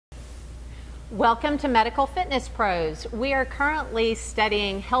Welcome to Medical Fitness Pros. We are currently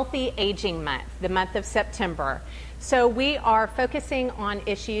studying Healthy Aging Month, the month of September. So we are focusing on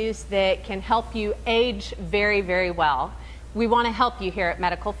issues that can help you age very, very well. We want to help you here at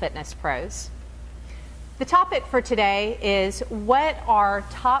Medical Fitness Pros. The topic for today is what are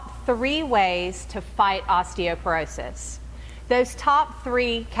top 3 ways to fight osteoporosis. Those top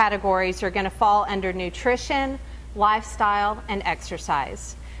 3 categories are going to fall under nutrition, lifestyle, and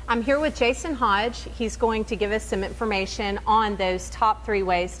exercise. I'm here with Jason Hodge. He's going to give us some information on those top 3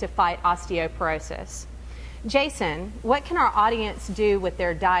 ways to fight osteoporosis. Jason, what can our audience do with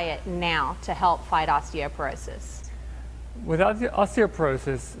their diet now to help fight osteoporosis? With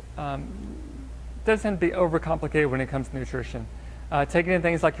osteoporosis, it doesn't be overcomplicated when it comes to nutrition. Taking in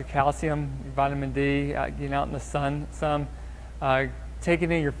things like your calcium, your vitamin D, getting out in the sun some,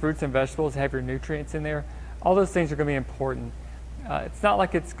 taking in your fruits and vegetables, have your nutrients in there, all those things are going to be important. It's not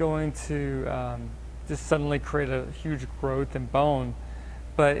like it's going to just suddenly create a huge growth in bone,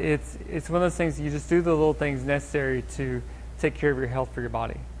 but it's one of those things you just do the little things necessary to take care of your health for your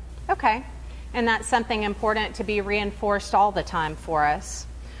body. Okay, and that's something important to be reinforced all the time for us.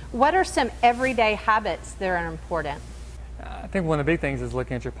 What are some everyday habits that are important? I think one of the big things is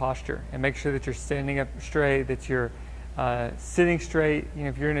looking at your posture and make sure that you're standing up straight, that you're sitting straight. You know,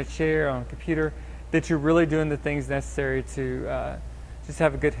 if you're in a chair or on a computer, that you're really doing the things necessary to just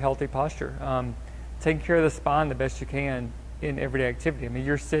have a good, healthy posture. Taking care of the spine the best you can in everyday activity. I mean,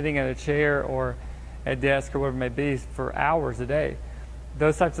 you're sitting in a chair or a desk or whatever it may be for hours a day.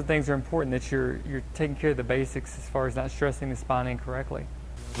 Those types of things are important, that you're taking care of the basics as far as not stressing the spine incorrectly.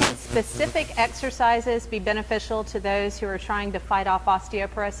 Can specific exercises be beneficial to those who are trying to fight off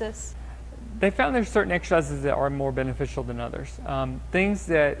osteoporosis? They found there's certain exercises that are more beneficial than others. Things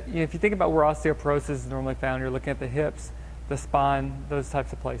that, you know, if you think about where osteoporosis is normally found, you're looking at the hips, the spine, those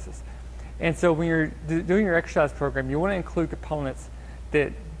types of places. And so when you're doing your exercise program, you want to include components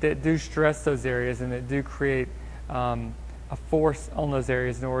that do stress those areas and that do create a force on those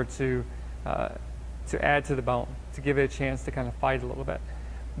areas in order to add to the bone, to give it a chance to kind of fight a little bit.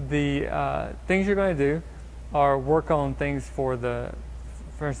 The things you're going to do are work on things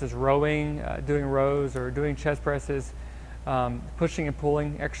for instance, rowing, doing rows or doing chest presses, pushing and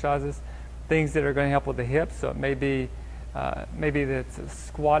pulling exercises, things that are going to help with the hips. So it may be maybe that's a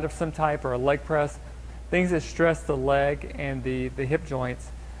squat of some type or a leg press, things that stress the leg and the hip joints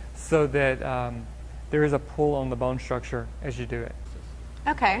so that there is a pull on the bone structure as you do it.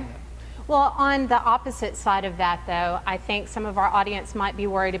 Okay. Well, on the opposite side of that, though, I think some of our audience might be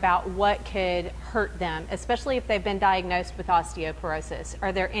worried about what could hurt them, especially if they've been diagnosed with osteoporosis.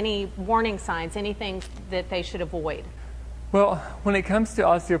 Are there any warning signs, anything that they should avoid? Well, when it comes to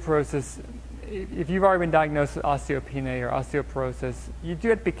osteoporosis, if you've already been diagnosed with osteopenia or osteoporosis, you do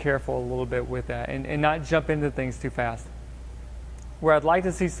have to be careful a little bit with that and not jump into things too fast. Where I'd like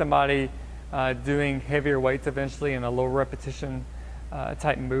to see somebody doing heavier weights eventually in a low repetition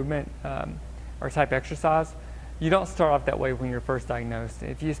type movement or type exercise, you don't start off that way when you're first diagnosed,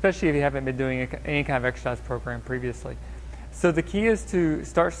 especially if you haven't been doing any kind of exercise program previously. So the key is to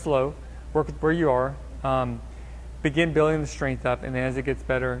start slow, work with where you are, begin building the strength up, and then as it gets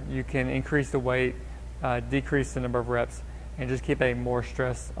better, you can increase the weight, decrease the number of reps, and just keep adding more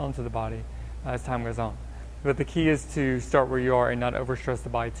stress onto the body as time goes on. But the key is to start where you are and not overstress the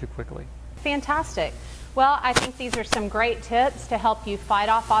body too quickly. Fantastic. Well, I think these are some great tips to help you fight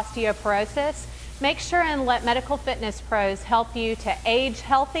off osteoporosis. Make sure and let Medical Fitness Pros help you to age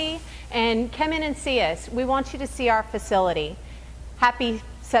healthy, and come in and see us. We want you to see our facility. Happy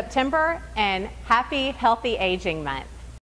September and happy Healthy Aging Month.